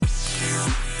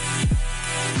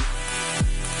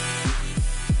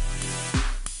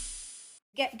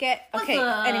get... Okay,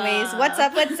 What's anyways, what's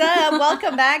up?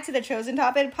 Welcome back to the Chosen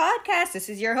Topic Podcast. This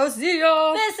is your host,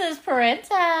 Zio. This is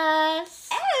Princess.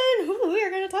 And we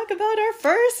are going to talk about our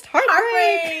first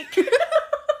heartbreak.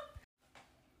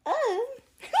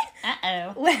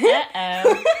 Uh-oh.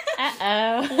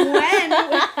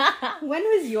 When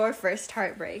was your first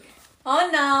heartbreak? Oh,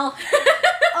 no.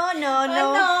 Oh, no. Oh,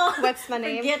 no. What's my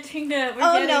name? No.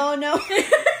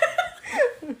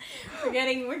 We're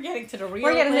getting to the real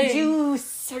We're getting thing. the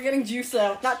juice. We're getting juice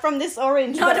out. Not from this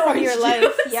orange, Not but from orange your juice.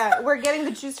 life. Yeah, we're getting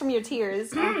the juice from your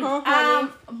tears. Honey.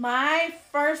 My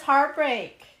first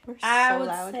heartbreak. We're so I would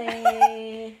loud.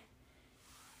 say...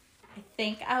 I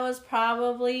think I was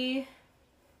probably...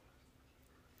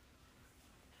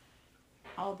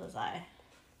 How old was I?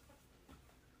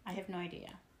 I have no idea.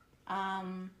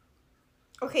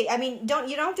 Okay, I mean, don't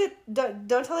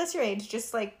tell us your age.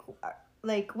 Just like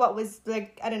what was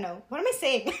like, I don't know. What am I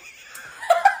saying?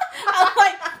 I'm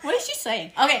like, what is she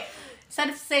saying? Okay, instead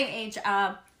of saying age,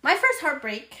 my first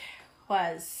heartbreak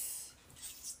was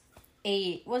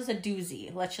a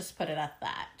doozy. Let's just put it at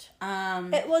that.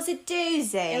 It was a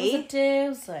doozy. It was a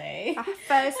doozy. Our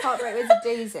first heartbreak was a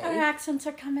doozy. Our accents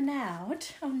are coming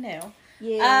out. Oh no.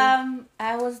 Yeah.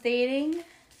 I was dating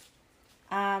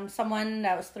someone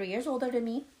that was 3 years older than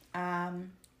me. I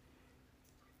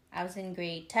was in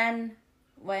grade 10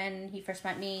 when he first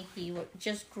met me. He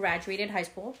just graduated high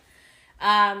school.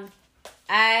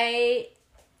 I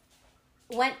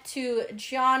went to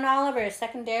John Oliver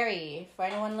Secondary. For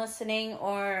anyone listening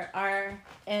or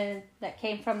that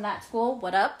came from that school,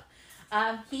 what up?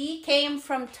 He came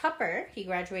from Tupper. He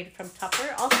graduated from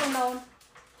Tupper, also known...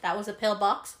 That was a pill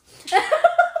box. Can you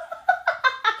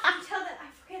tell that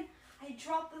I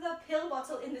dropped the pill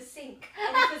bottle in the sink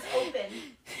and it was open.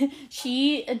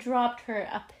 She dropped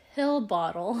a pill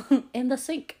bottle in the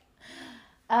sink.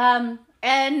 And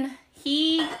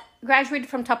he graduated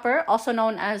from Tupper, also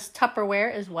known as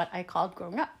Tupperware, is what I called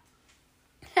growing up.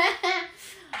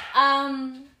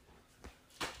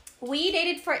 We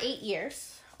dated for 8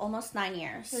 years. Almost 9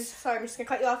 years. Sorry, I'm just gonna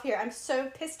cut you off here. I'm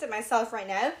so pissed at myself right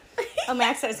now. Oh, my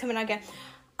accent is coming out again.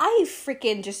 I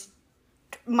freaking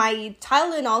my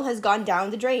Tylenol has gone down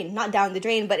the drain. Not down the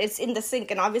drain, but it's in the sink,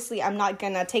 and obviously I'm not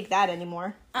gonna take that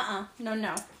anymore.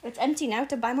 No. It's empty now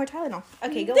to buy more Tylenol.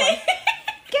 Okay, go on.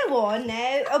 Go on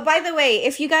now. Oh, by the way,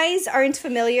 if you guys aren't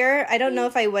familiar, I don't know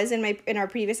if I was in our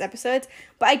previous episodes,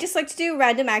 but I just like to do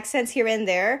random accents here and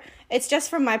there. It's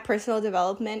just for my personal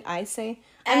development, I say.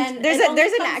 And there's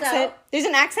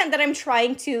an accent that I'm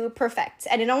trying to perfect,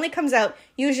 and it only comes out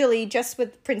usually just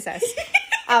with Princess.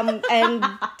 And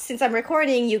since I'm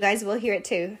recording, you guys will hear it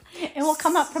too. It will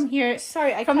come up from here.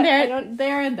 Sorry,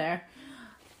 there and there.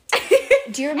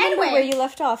 Do you remember where you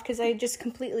left off? Because I just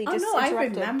completely interrupted. I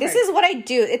remember. This is what I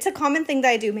do. It's a common thing that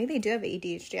I do. Maybe I do have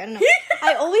ADHD. I don't know.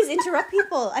 I always interrupt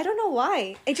people. I don't know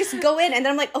why. I just go in and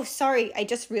then I'm like, oh, sorry. I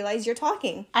just realized you're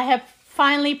talking. I have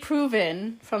finally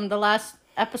proven from the last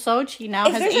episode she now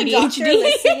has ADHD.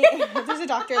 If there's a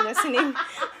doctor listening.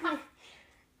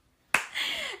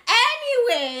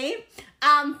 Anyway,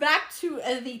 back to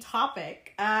the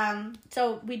topic.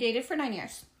 So we dated for 9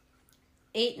 years.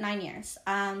 9 years.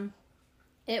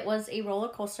 It was a roller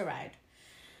coaster ride.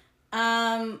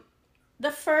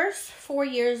 The first 4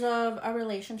 years of our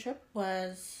relationship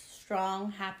was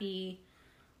strong, happy,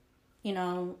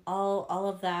 all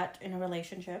of that in a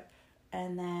relationship.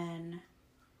 And then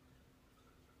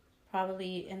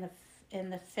probably in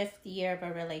the fifth year of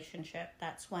our relationship,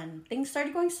 that's when things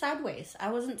started going sideways. I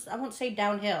won't say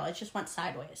downhill. It just went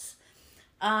sideways.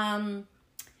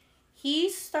 He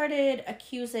started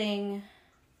accusing...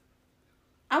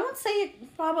 I won't say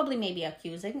probably maybe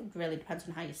accusing. It really depends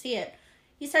on how you see it.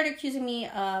 He started accusing me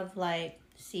of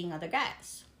seeing other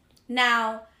guys.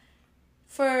 Now,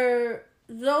 for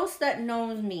those that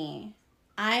know me,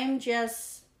 I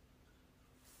just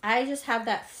have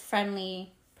that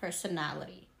friendly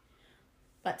personality.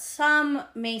 But some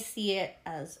may see it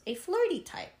as a flirty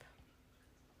type.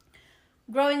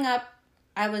 Growing up,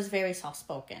 I was very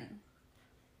soft-spoken.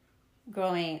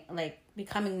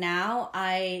 Becoming now,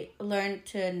 I learned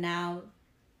to now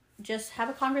just have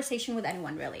a conversation with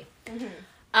anyone, really.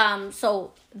 Mm-hmm.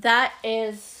 So that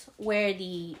is where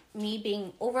the me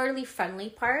being overly friendly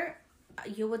part,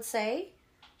 you would say.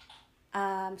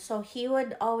 So he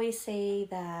would always say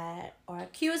that, or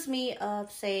accuse me of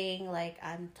saying,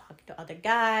 I'm talking to other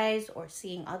guys or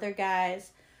seeing other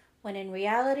guys, when in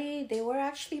reality, they were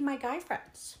actually my guy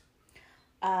friends.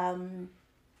 I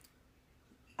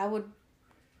would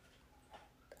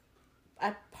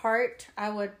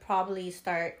probably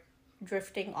start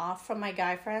drifting off from my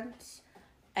guy friends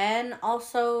and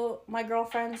also my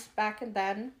girlfriends back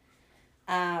then,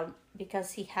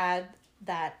 because he had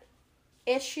that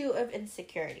issue of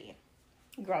insecurity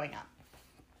growing up.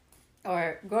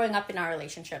 Or growing up in our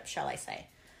relationship, shall I say.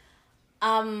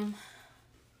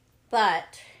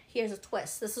 But here's a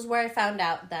twist. This is where I found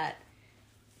out that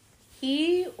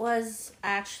he was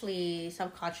actually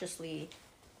subconsciously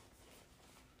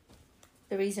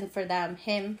the reason for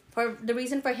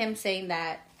him saying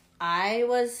that I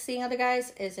was seeing other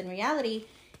guys is in reality,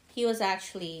 he was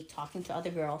actually talking to other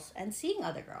girls and seeing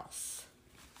other girls.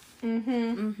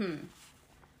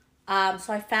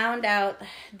 So I found out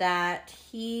that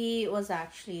he was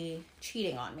actually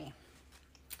cheating on me.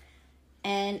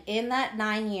 And in that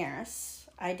 9 years,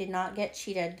 I did not get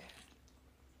cheated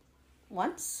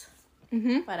once,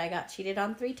 but I got cheated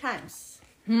on 3 times.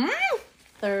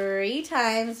 3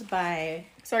 times by...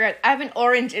 Sorry, I have an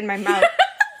orange in my mouth.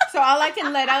 So all I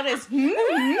can let out is...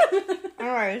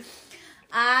 Alright.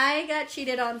 I got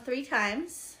cheated on 3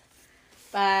 times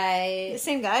by... The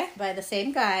same guy? By the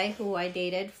same guy who I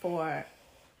dated for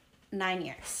 9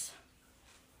 years.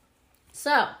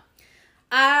 So,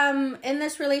 in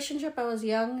this relationship, I was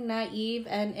young, naive,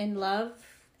 and in love,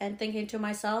 and thinking to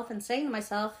myself and saying to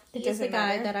myself, he is the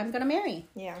guy that I'm going to marry.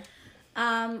 Yeah.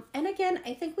 And again,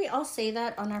 I think we all say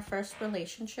that on our first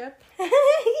relationship.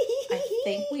 I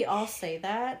think we all say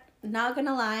that. Not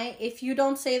gonna lie, if you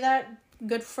don't say that,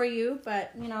 good for you.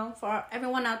 But, you know, for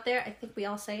everyone out there, I think we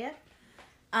all say it.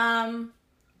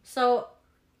 So,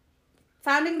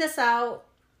 finding this out,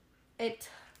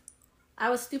 I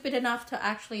was stupid enough to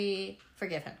actually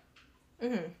forgive him.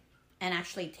 And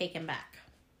actually take him back.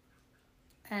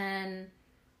 And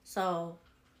so,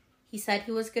 he said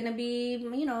he was gonna be,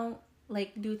 you know,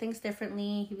 like, do things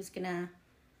differently. He was gonna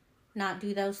not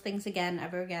do those things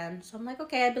ever again. So I'm like,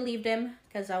 okay, I believed him.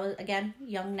 Because I was, again,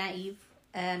 young, naive,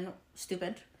 and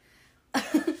stupid.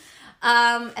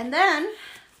 And then,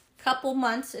 couple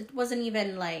months, it wasn't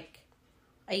even, like,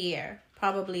 a year.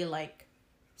 Probably, like,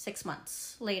 6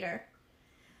 months later,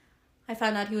 I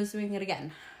found out he was doing it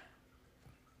again.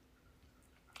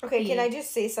 Okay, can I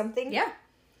just say something? Yeah.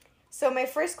 So my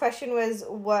first question was,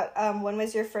 when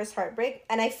was your first heartbreak?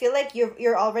 And I feel like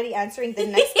you're already answering the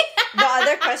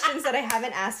other questions that I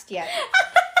haven't asked yet.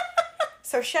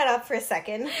 So shut up for a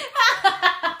second,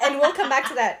 and we'll come back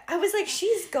to that. I was like,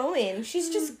 she's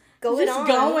just going on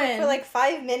for like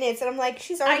 5 minutes, and I'm like,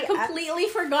 she's already. I completely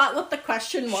forgot what the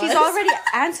question was. She's already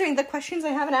answering the questions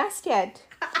I haven't asked yet.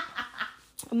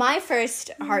 My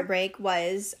first heartbreak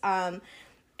was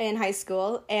in high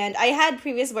school, and I had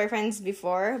previous boyfriends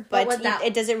before, but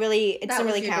it doesn't really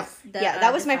count.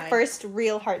 That was my first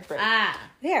real heartbreak.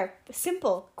 There,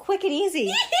 simple, quick and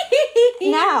easy.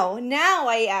 now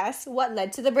I ask, what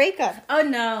led to the breakup? Oh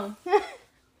no.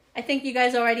 I think you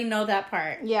guys already know that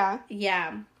part. Yeah.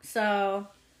 So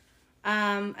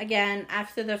again,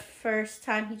 after the first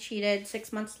time he cheated,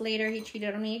 6 months later he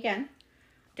cheated on me again.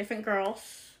 Different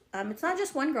girls. It's not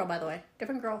just one girl, by the way.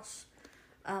 Different girls.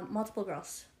 Multiple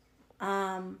girls.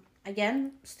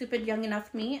 Again, stupid young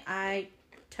enough me, I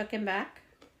took him back,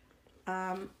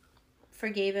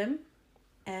 forgave him,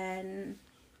 and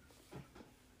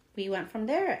we went from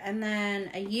there. And then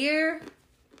a year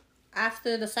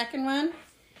after the second one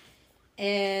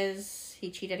is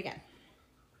he cheated again.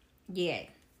 Yay.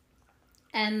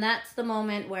 And that's the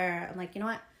moment where I'm like, you know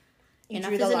what?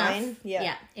 Enough is enough.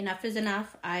 Yeah, enough is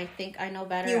enough. I think I know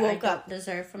better. You woke up. I don't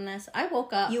deserve from this. I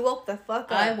woke up. You woke the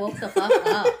fuck up. I woke the fuck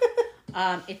up.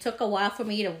 It took a while for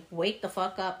me to wake the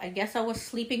fuck up. I guess I was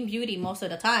sleeping beauty most of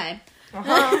the time.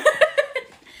 I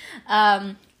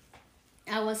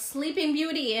was sleeping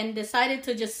beauty and decided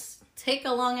to just take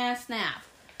a long ass nap.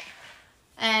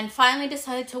 And finally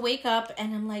decided to wake up,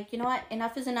 and I'm like, you know what?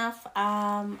 Enough is enough.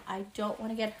 I don't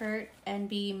want to get hurt and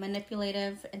be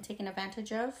manipulative and taken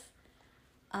advantage of.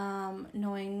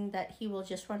 Knowing that he will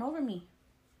just run over me.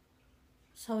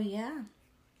 So yeah.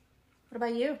 What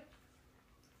about you?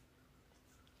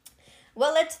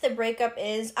 What led to the breakup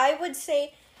is, I would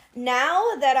say,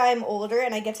 now that I'm older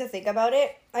and I get to think about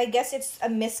it, I guess it's a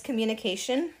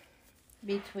miscommunication.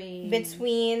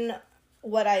 Between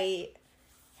what I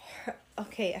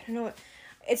don't know.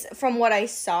 It's from what I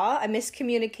saw. I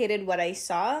miscommunicated what I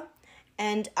saw,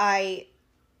 and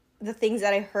the things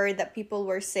that I heard that people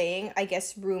were saying, I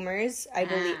guess rumors,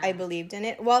 I believed in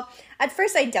it. Well, at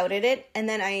first I doubted it, and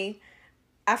then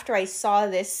after I saw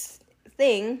this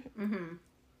thing,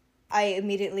 I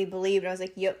immediately believed. I was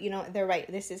like, you know, they're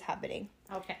right. This is happening.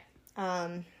 Okay.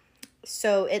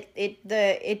 So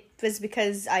it was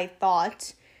because I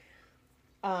thought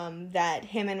that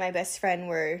him and my best friend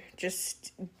were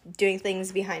just doing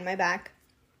things behind my back.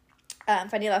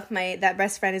 Funny enough, that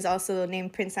best friend is also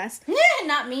named Princess.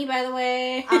 Not me, by the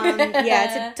way. Yeah,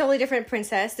 it's a totally different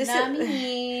princess. Not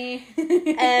me.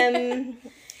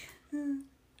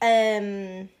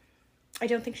 I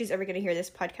don't think she's ever gonna hear this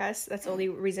podcast. That's the only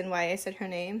reason why I said her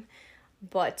name.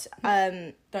 But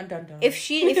dun, dun, dun. if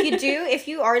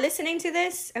you are listening to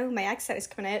this, oh, my accent is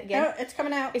coming out again. Oh, it's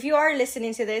coming out. If you are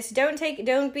listening to this, don't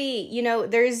be, you know,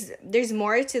 there's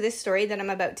more to this story than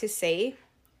I'm about to say.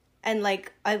 And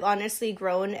like, I've honestly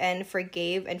grown and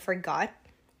forgave and forgot.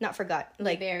 Not forgot.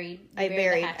 Like, I buried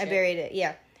it.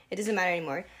 Yeah. It doesn't matter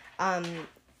anymore.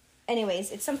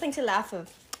 Anyways, it's something to laugh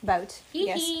about.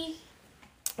 Yes.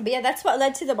 But yeah, that's what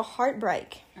led to the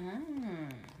heartbreak.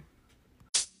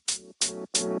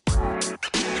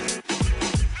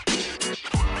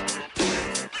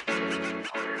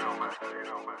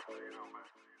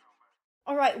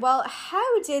 All right. Well,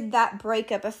 how did that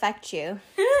breakup affect you?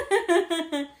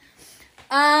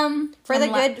 For the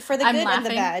good and the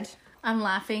bad. I'm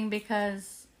laughing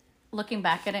because looking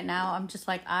back at it now, I'm just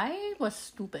like, I was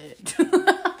stupid.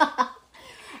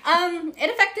 It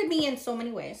affected me in so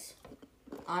many ways,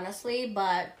 honestly,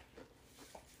 but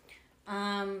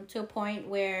to a point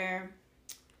where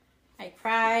I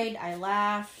cried, I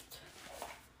laughed,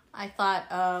 I thought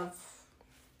of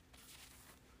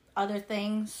other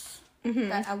things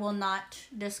that I will not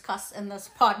discuss in this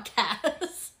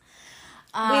podcast.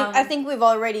 I think we've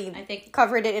already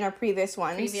covered it in our previous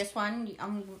ones.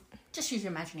 Just use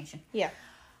your imagination. Yeah.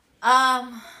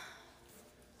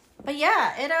 But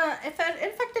yeah, it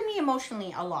affected me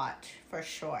emotionally a lot, for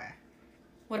sure.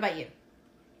 What about you?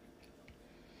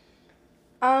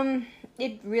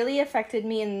 It really affected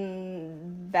me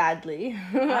badly.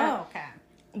 Oh, okay.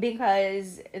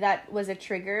 Because that was a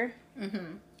trigger.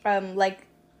 Like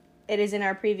it is in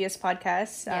our previous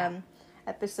podcast,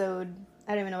 episode,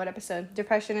 I don't even know what episode,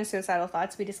 depression and suicidal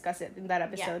thoughts. We discuss it in that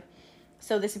episode. Yeah.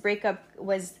 So this breakup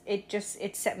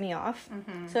it set me off.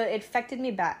 So it affected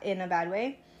me in a bad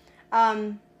way.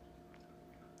 But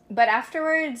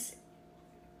afterwards,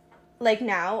 like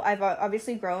now, I've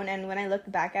obviously grown, and when I look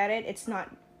back at it, it's not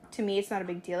a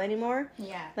big deal anymore.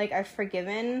 Yeah. Like, I've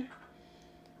forgiven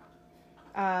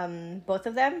both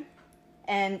of them,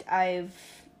 and I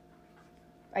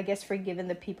guess forgiven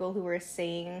the people who were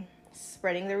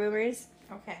spreading the rumors.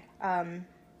 Okay. I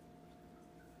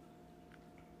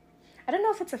don't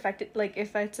know if it's affected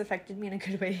me in a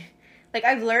good way. Like,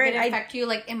 I've learned... Did it affect you,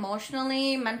 like,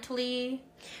 emotionally, mentally?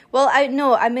 Well, I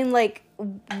mean, like,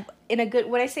 in a good...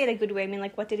 When I say in a good way, I mean,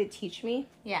 like, what did it teach me?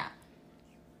 Yeah.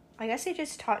 I guess it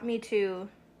just taught me to...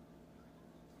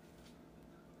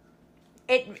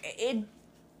 It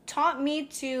taught me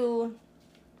to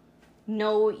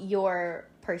know your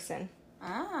person.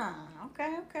 Ah,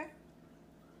 okay.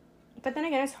 But then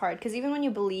again, it's hard, because even when you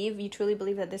truly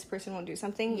believe that this person will do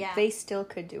something, they still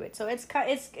could do it. So it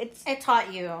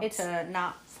taught you to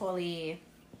not fully...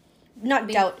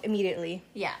 doubt immediately.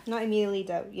 Yeah. Not immediately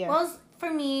doubt, yeah. Well,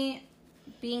 for me,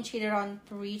 being cheated on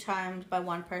 3 times by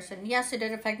one person, yes, it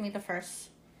did affect me the first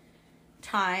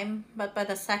time, but by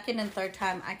the second and third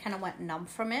time, I kind of went numb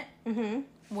from it.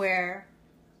 Where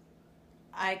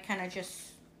I kind of just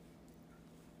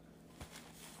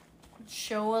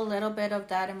show a little bit of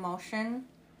that emotion,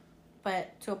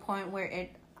 but to a point where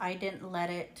I didn't let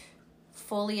it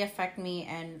fully affect me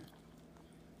and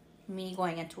me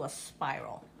going into a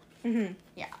spiral.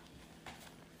 Yeah.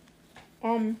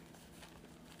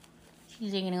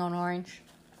 She's eating an orange.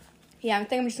 Yeah, I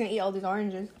think I'm just gonna eat all these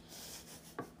oranges.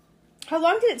 How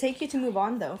long did it take you to move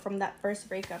on, though, from that first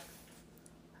breakup?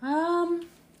 Not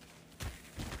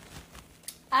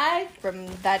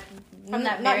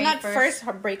first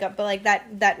breakup, but like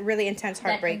that really intense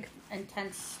heartbreak.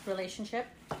 Intense relationship.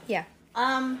 Yeah.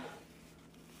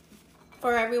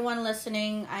 For everyone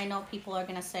listening, I know people are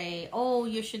gonna say, "Oh,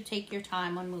 you should take your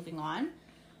time on moving on,"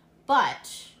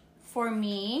 but for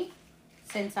me,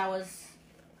 since I was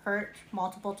hurt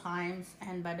multiple times,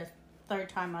 and by the third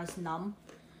time I was numb,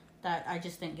 that I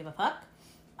just didn't give a fuck.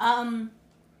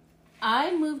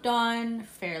 I moved on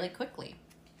fairly quickly.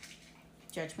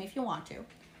 Judge me if you want to,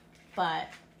 but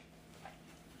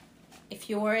if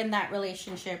you were in that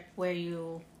relationship where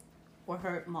you were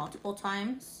hurt multiple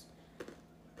times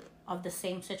of the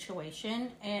same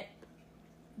situation,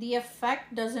 the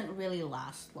effect doesn't really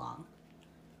last long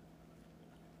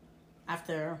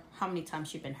after how many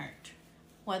times you've been hurt,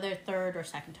 whether third or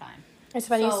second time. It's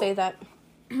funny you say that.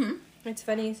 It's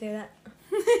funny you say that.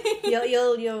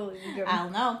 You'll I'll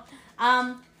know.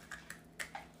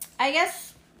 I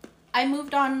guess I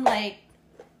moved on like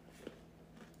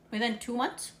within 2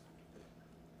 months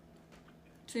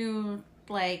to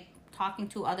like talking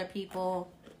to other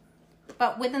people,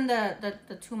 But within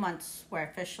the 2 months where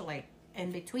officially,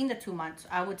 in between the 2 months,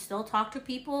 I would still talk to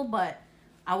people, but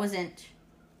I wasn't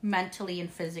mentally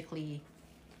and physically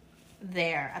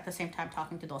there at the same time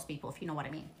talking to those people, if you know what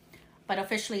I mean. But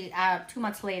officially, 2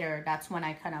 months later, that's when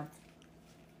I kind of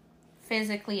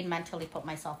physically and mentally put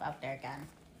myself out there again.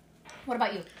 What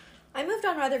about you? I moved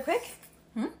on rather quick.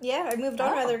 Yeah, I moved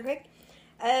on rather quick.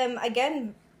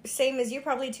 Again, same as you,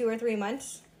 probably 2 or 3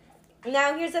 months.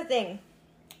 Now, here's the thing.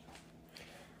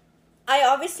 I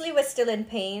obviously was still in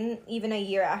pain even a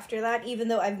year after that, even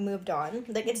though I've moved on.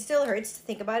 Like, it still hurts to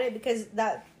think about it because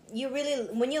that you really,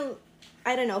 when you,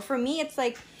 I don't know, for me, it's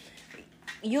like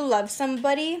you love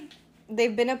somebody,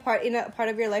 they've been a part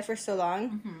of your life for so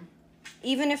long.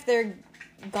 Even if they're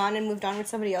gone and moved on with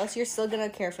somebody else, you're still gonna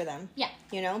care for them. Yeah.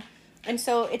 You know? And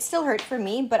so it still hurt for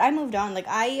me, but I moved on. Like,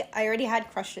 I already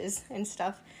had crushes and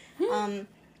stuff. And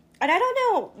I don't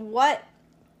know what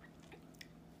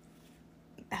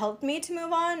helped me to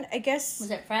move on, I guess. Was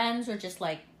it friends or just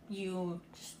like you?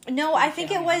 No, I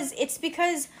think it's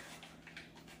because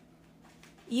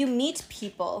you meet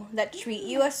people that treat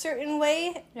you a certain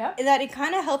way that it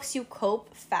kind of helps you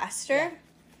cope faster.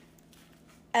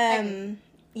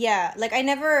 Yeah, like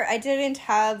I didn't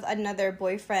have another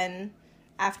boyfriend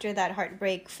after that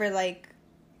heartbreak for like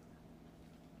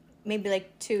maybe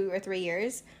like 2 or 3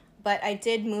 years, but I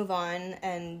did move on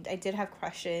and I did have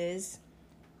crushes.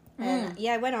 And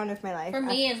yeah, I went on with my life. For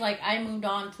me, it's like I moved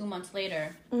on 2 months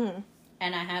later, and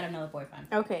I had another boyfriend.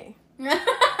 Okay.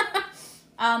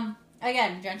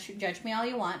 Again, judge me all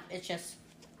you want. It's just,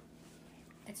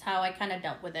 it's how I kind of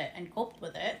dealt with it and coped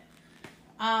with it.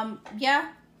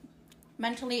 Yeah,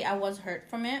 mentally I was hurt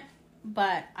from it,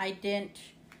 but I didn't.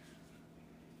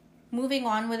 Moving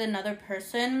on with another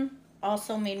person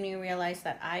also made me realize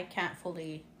that I can't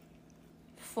fully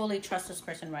trust this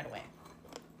person right away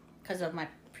because of my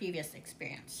previous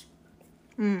experience.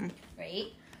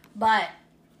 Right? But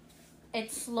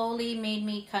it slowly made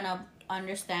me kind of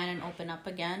understand and open up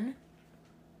again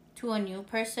to a new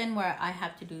person where I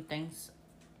have to do things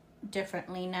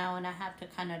differently now and I have to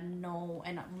kind of know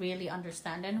and really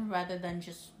understand it rather than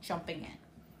just jumping in.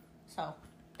 So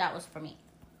that was for me.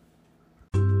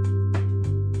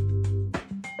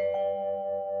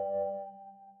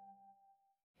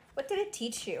 What did it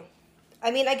teach you? I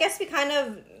mean, I guess we kind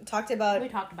of talked about... We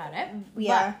talked about it.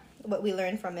 Yeah, what we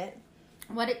learned from it.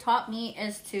 What it taught me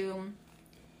is to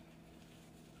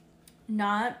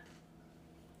not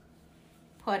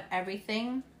put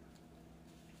everything...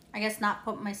 I guess not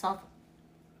put myself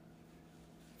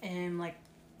in, like,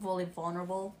 fully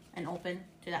vulnerable and open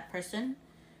to that person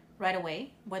right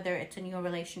away. Whether it's a new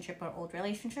relationship or old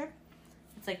relationship.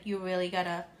 It's like you really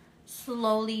gotta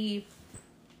slowly...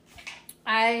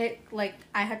 I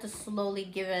had to slowly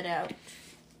give it out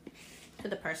to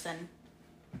the person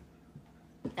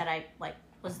that I, like,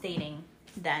 was dating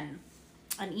then.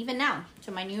 And even now,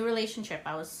 to my new relationship,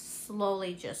 I was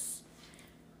slowly just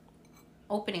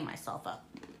opening myself up.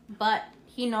 But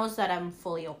he knows that I'm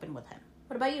fully open with him.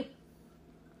 What about you?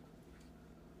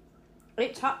 Okay.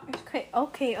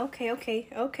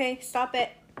 Stop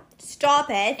it.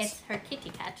 It's her kitty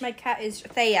cat. My cat is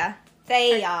Thea.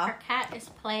 Her cat is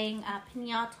playing a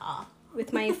piñata.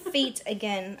 With my feet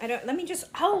again.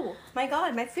 Oh my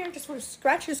god, my feet are just full of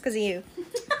scratches because of you.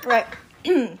 Right.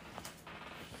 It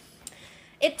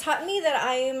taught me that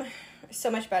I'm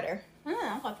so much better.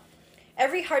 Okay.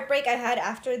 Every heartbreak I had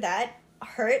after that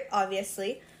hurt,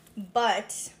 obviously,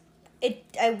 but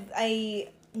I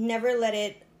never let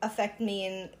it affect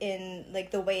me in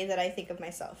like the way that I think of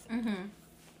myself.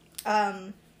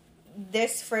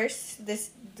 This first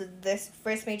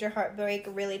major heartbreak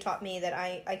really taught me that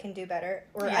I can do better,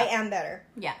 or I am better.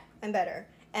 Yeah, I'm better,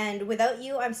 and without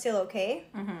you, I'm still okay.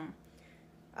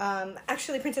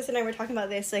 Actually, Princess and I were talking about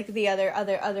this like the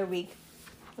other week,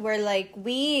 where like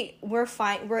we're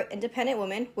fine. We're independent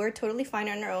women. We're totally fine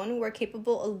on our own. We're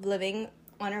capable of living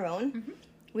on our own.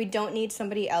 We don't need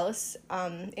somebody else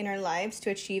in our lives to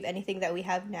achieve anything that we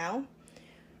have now.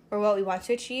 Or what we want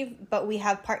to achieve, but we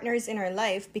have partners in our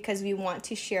life because we want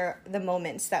to share the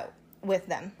moments with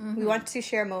them. We want to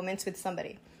share moments with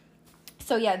somebody.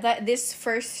 So yeah, this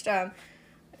first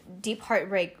deep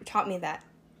heartbreak taught me that.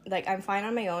 Like, I'm fine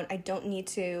on my own. I don't need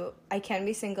to... I can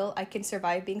be single. I can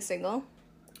survive being single.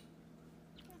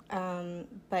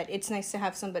 But it's nice to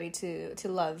have somebody to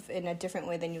love in a different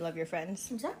way than you love your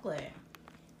friends. Exactly.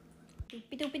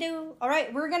 Doopy-doopy-doo. All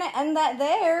right, we're going to end that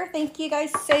there. Thank you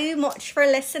guys so much for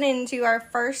listening to our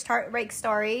first heartbreak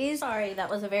stories. Sorry, that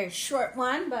was a very short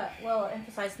one, but we'll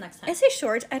emphasize next time. Is it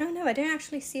short? I don't know. I didn't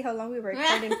actually see how long we were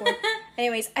recording for.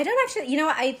 Anyways, I don't actually... You know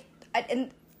what?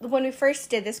 when we first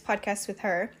did this podcast with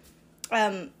her,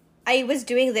 I was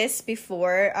doing this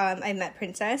before I met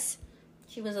Princess.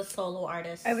 She was a solo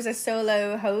artist. I was a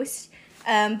solo host,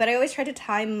 but I always try to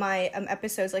time my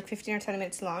episodes like 15 or 20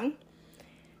 minutes long.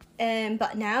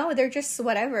 But now they're just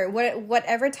whatever.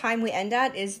 Whatever time we end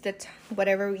at is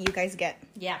whatever you guys get.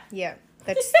 Yeah. Yeah.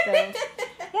 That's the...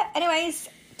 Yeah, anyways,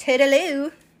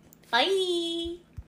 toodaloo. Bye.